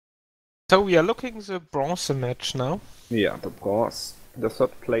So we are looking the bronze match now. Yeah, the bronze, the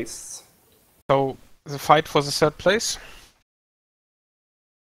third place. So the fight for the third place.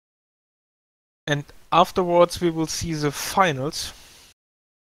 And afterwards we will see the finals.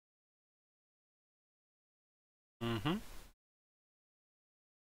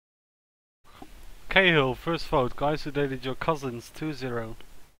 Cahill, first vote. Guys who dated your cousins, 2-0.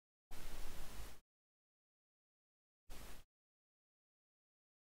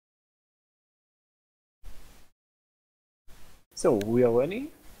 So, we are ready?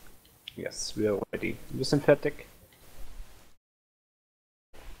 Yes, we are ready. Wir sind fertig.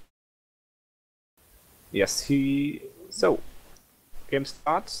 Yes, So, game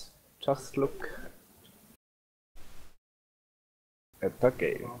starts. Just look at the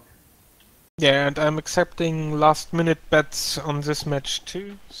game. Yeah, and I'm accepting last minute bets on this match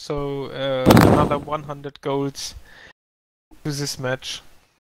too. So another 100 golds to this match.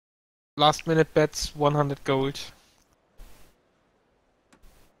 Last minute bets, 100 gold.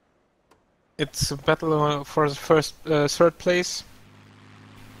 It's a battle for the third place.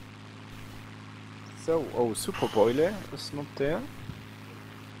 So, oh, Super Boiler is not there.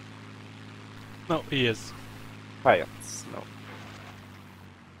 No, he is. Pirates, no.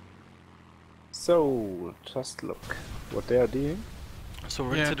 So, just look what they are doing. So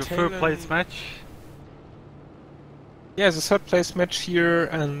we're into the third place match. Yeah, the third place match here,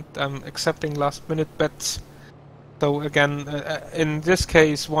 and I'm accepting last minute bets. So again, in this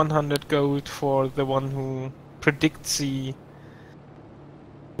case, 100 gold for the one who predicts the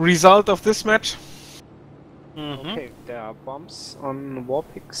result of this match. Okay, there are bombs on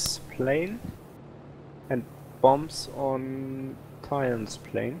Warpig's plane and bombs on Tyrant's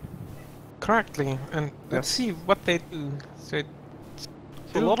plane. Correctly, and let's see what they do. So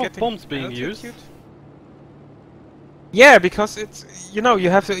a lot of bombs being used. Yeah, because it's you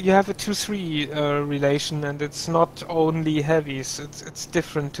have a 2-3 relation, and it's not only heavies. It's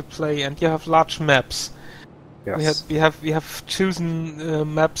different to play, and you have large maps. Yes. We have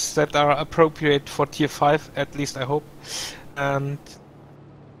chosen maps that are appropriate for tier 5, at least I hope, and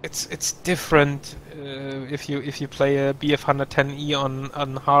it's different if you play a BF110E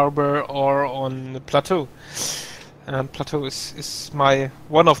on Harbor or on Plateau. And Plateau is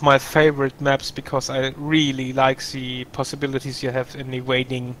one of my favorite maps because I really like the possibilities you have in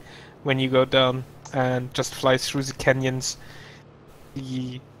evading when you go down and just fly through the canyons,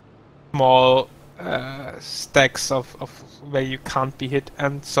 the small stacks of where you can't be hit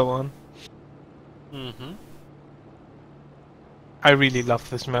and so on. I really love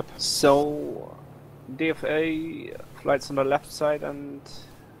this map. So, DFA flights on the left side and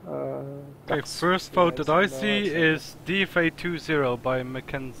Okay, first vote that I see is DFA 2-0 by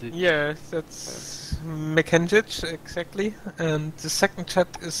Mackenzie. Yeah, that's Mackenzie, exactly. And the second chat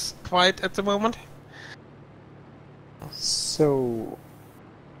is quiet at the moment. So,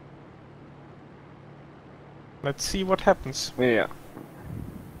 let's see what happens. yeah.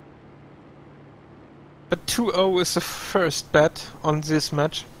 But 2-0 is the first bet on this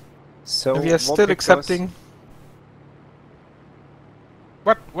match. So we are still accepting.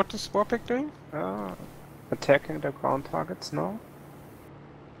 What is Warpig doing? Attacking the ground targets now.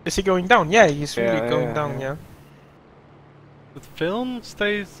 Is he going down? Yeah, he's really going down. Yeah. The film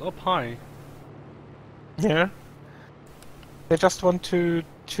stays up high. Yeah. They just want to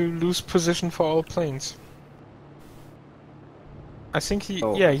lose position for all planes. I think he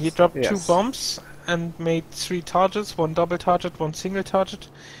dropped 2 bombs and made 3 targets, 1 double target, 1 single target,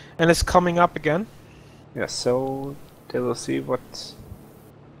 and is coming up again. Yeah, so they will see what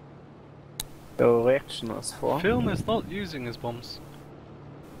the reaction is for. Film is not using his bombs.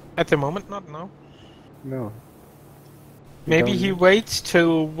 At the moment, not now. No. Maybe he waits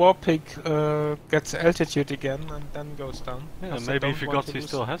till Warpig gets altitude again and then goes down. Yeah, maybe he forgot he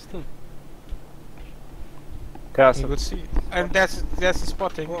still has them. You would see. And there's the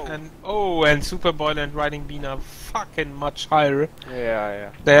spotting. Whoa. And Super Boiler and Riding Bean are fucking much higher.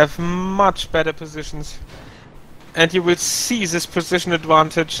 Yeah. They have much better positions. And you will see this position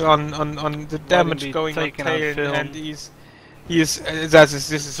advantage on the damage going on tail, and this is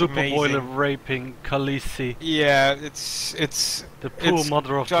Super amazing. Boiler raping Khaleesi. Yeah, it's the poor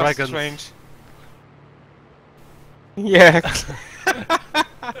mother of dragons. Strange. Yeah.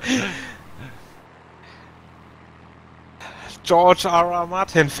 George R.R.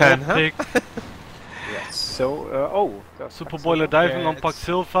 Martin fan, huh? Yes. So, Super Boiler diving on Puck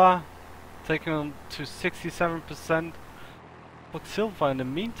Silva, taking him to 67%. Puck Silva in the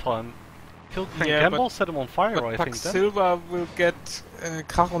meantime killed Gamble, set him on fire, I think. Silva will get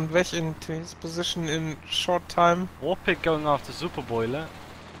Krach und Wech into his position in short time. Warpig going after Super Boiler.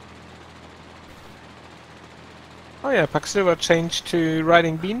 Oh yeah, Paxilva changed to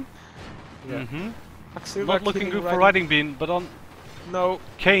Riding Bean. Yeah. Paxilva Not looking killing good for Riding Bean, but on No,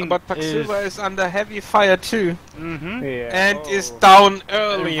 Kane but Paxilva is is under heavy fire too, Yeah. and is oh. down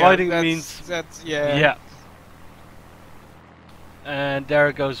earlier. Riding that's, means that's yeah. yeah. And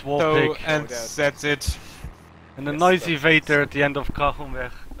there goes So Wolfpig. and that's- that's it. And a Yes, nice that's evade there awesome. at the end of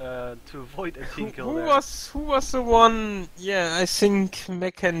Krachenweg to avoid a team kill there. Who was the one? Yeah, I think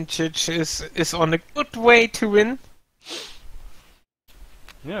Mekancic is on a good way to win.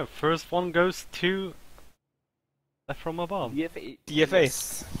 Yeah, first one goes to Left from Above. DFA. DFA.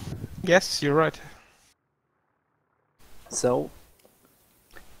 Yes. Yes, you're right. So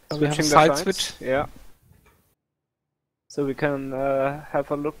So we have a switching the side sides. switch. Yeah. So we can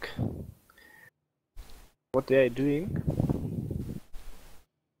have a look what they are doing.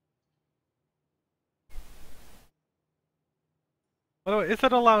 By the way, is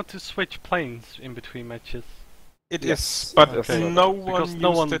it allowed to switch planes in between matches? It Yes, is, but okay. no one Because used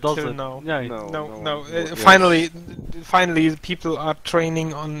no one it does till it. now. Yeah, No. yes. Finally, people are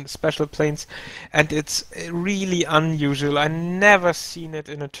training on special planes, and it's really unusual. I never seen it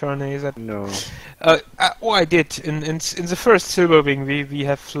in a tourney. That No. I did in the first Silver Wing. We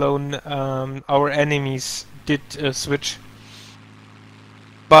have flown. Our enemies did switch,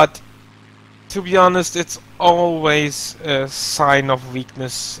 but to be honest, it's always a sign of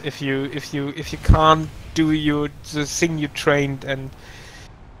weakness if you can't do the thing you trained and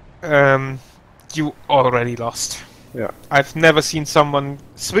you already lost. Yeah. I've never seen someone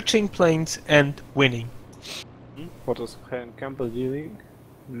switching planes and winning. What is Campbell doing?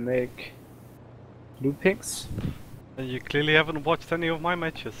 Make loopings? And you clearly haven't watched any of my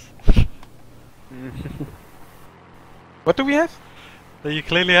matches. What do we have? Then you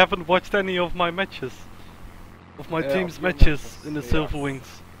clearly haven't watched any of my matches. Of my Yeah, team's of your matches matches, in the yeah. Silver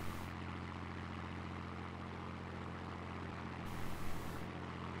Wings.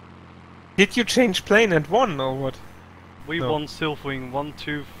 Did you change plane and won or what? We No. won Silver Wing 1,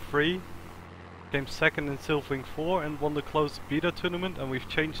 2, 3. Came second in Silver Wing 4 and won the closed beta tournament, and we've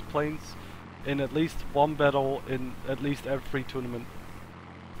changed planes in at least one battle in at least every tournament.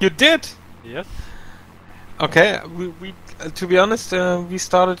 You did. Yes? Okay, we to be honest, we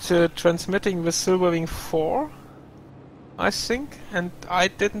started transmitting with Silver Wing 4, I think, and I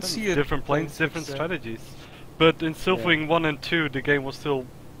didn't see it. Different planes, different strategies. But in Silver Wing 1 and 2 the game was still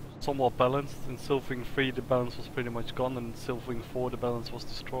somewhat balanced. In Silver Wing 3 the balance was pretty much gone, and in Silver Wing 4 the balance was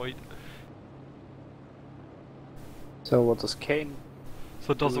destroyed. So what does Kane?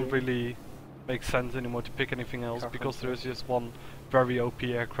 So it doesn't Doing? really make sense anymore to pick anything else, Preference, because there is just one very OP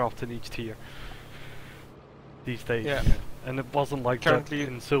aircraft in each tier these days. Yeah. And it wasn't like Currently-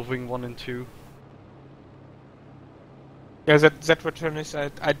 that in Silver Wing 1 and 2. Yeah, that return is I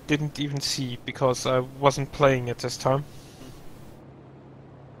didn't even see because I wasn't playing at this time.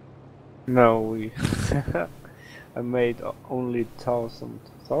 No, we. I made only 1,000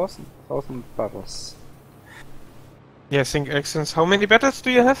 battles. Yeah, I think excellent. How many battles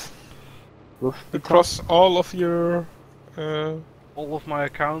do you have With the across all of your? All of my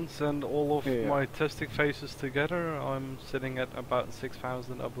accounts and all of Yeah. my testing phases together, I'm sitting at about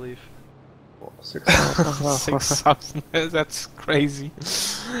 6,000, I believe. 6,000. That's crazy.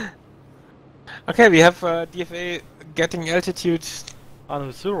 Okay, we have DFA getting altitude.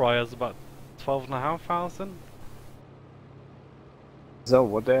 Anusurai has about 12,500. So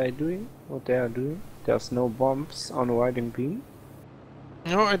what they are doing? There's no bombs on Riding Bean.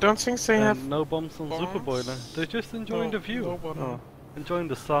 No, I don't think they And have. no bombs on bombs. Super Boiler. They're just enjoying No, the view. no one. Oh. Enjoying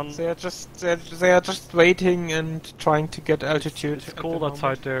the sun. They are just waiting and trying to get altitude. It's at the cold outside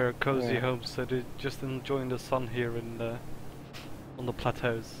moment. their cozy Yeah. homes, so they're just enjoying the sun here in the on the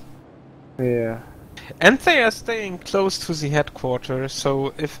plateaus. Yeah. And they are staying close to the headquarters.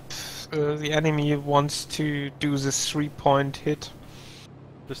 So if the enemy wants to do this 3-point hit,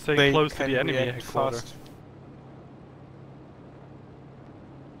 They're staying they close to can the enemy react headquarter.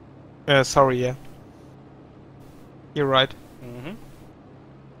 fast. Sorry, yeah. You're right. Mm-hmm.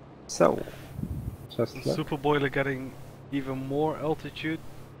 So just look. Super Boiler getting even more altitude.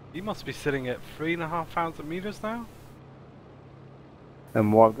 He must be sitting at 3,500 meters now. And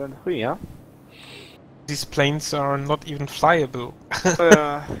more than 3, huh? These planes are not even flyable.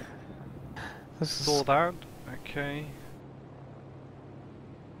 This is Sold out. Okay.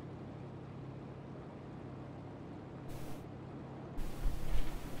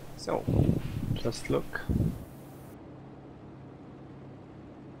 So just look.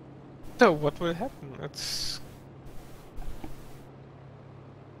 So what will happen? It's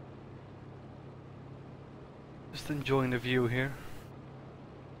Just enjoying the view here.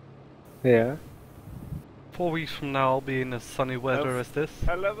 Yeah. 4 weeks from now I'll be in as sunny weather as this.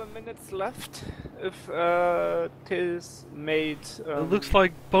 11 minutes left. If tis made. It looks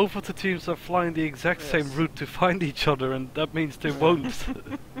like both of the teams are flying the exact same Yes. route to find each other, and that means they won't.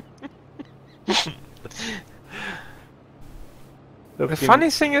 The funny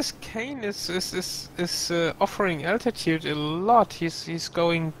thing is, Kane is offering altitude a lot. He's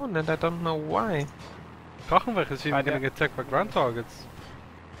going down, and I don't know why. Krachenweg is even getting attacked by ground targets.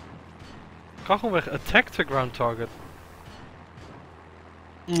 Krachenweg attacked a ground target.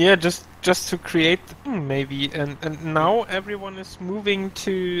 Yeah, just to create the thing, maybe. And now everyone is moving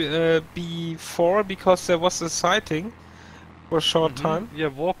to B4 because there was a sighting for a short time. Yeah,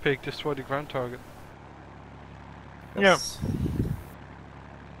 Warpig destroyed the ground target. Yes.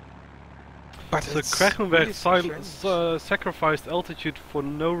 But So it's Krachenweg really strange. sacrificed altitude for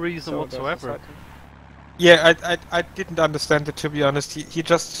no reason whatsoever. Yeah, I didn't understand it, to be honest. He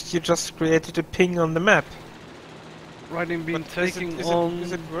just created a ping on the map. Riding being But is taking it on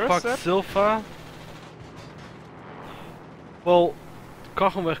worth Pak that? Silva. Well,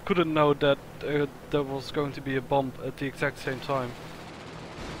 Krachenweg couldn't know that there was going to be a bomb at the exact same time.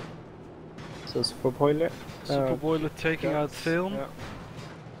 So Super Boiler. Super Boiler taking out Film. Yeah.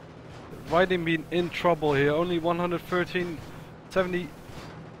 Riding being in trouble here. Only 113, 70,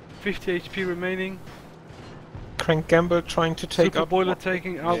 50 HP remaining. Crank Gamble trying to take Super out Boiler Warpig.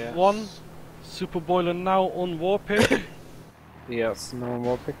 taking out Yes. one. Super Boiler now on Warpig. Yes, no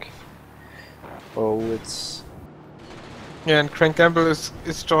more pick. Oh, it's. Yeah, and Crank Gamble is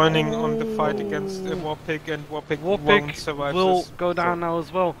joining on the fight against Warpig, and Warpig won't Warpig survive will this. go down now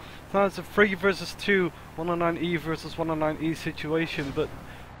as well. Now it's a 3 versus 2, 109E versus 109E situation, but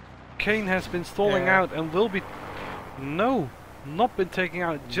Kane has been stalling Yeah. out and will be... No, not been taken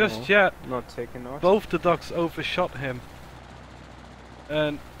out just No, yet. Not taken out. Both the ducks overshot him.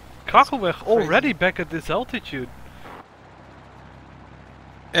 And Krachenweg already back at this altitude.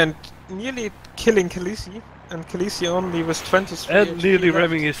 And nearly killing Khaleesi, and Khaleesi only was 23 And HP nearly left.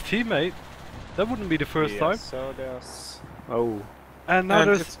 ramming his teammate. That wouldn't be the first time. So there's. Oh. And now And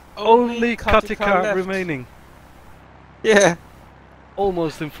there's it's only Katika Katika left. remaining. Yeah,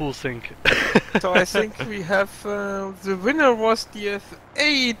 Almost in full sync. so I think we have the winner was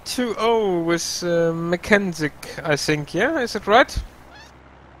DFA 2-0 with Mackenzie, I think. Yeah, is it right?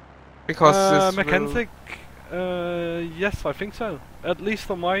 Because this Mackenzie, yes, I think so. At least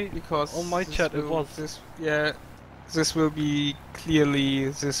on my this chat it will- was. This will be clearly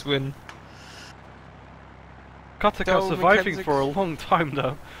this win. Katika Though surviving Mackenzie- for a long time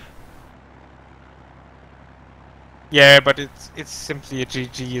though. Yeah, but it's simply a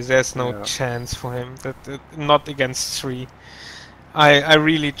GG. There's no Yeah. chance for him. That not against 3. I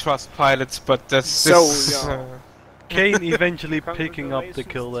really trust pilots, but this. So, yeah. Kane eventually picking up the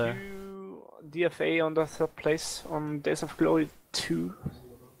kill there. Congratulations to DFA on the third place on Days of Glory 2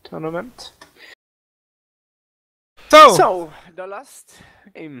 tournament. So, the last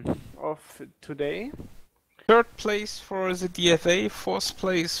game of today. Third place for the DFA, fourth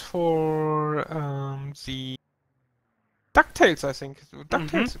place for the DuckTales, I think.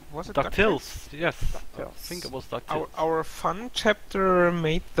 DuckTales, was it DuckTales, yes. I DuckTales. think it was DuckTales. Our fun chapter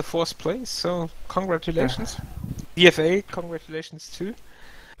made the fourth place, so congratulations. DFA, congratulations too.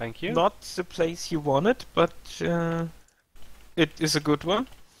 Thank you. Not the place you wanted, but it is a good one.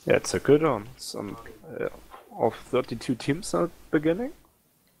 Yeah, it's a good one. Some of 32 teams at the beginning.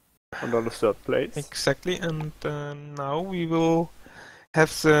 And on the third place. Exactly, and now we will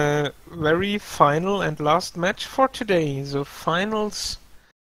have the very final and last match for today. The finals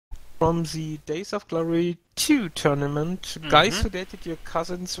from the Days of Glory 2 tournament. Guys Who Dated Your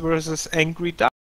Cousins versus Angry Duck.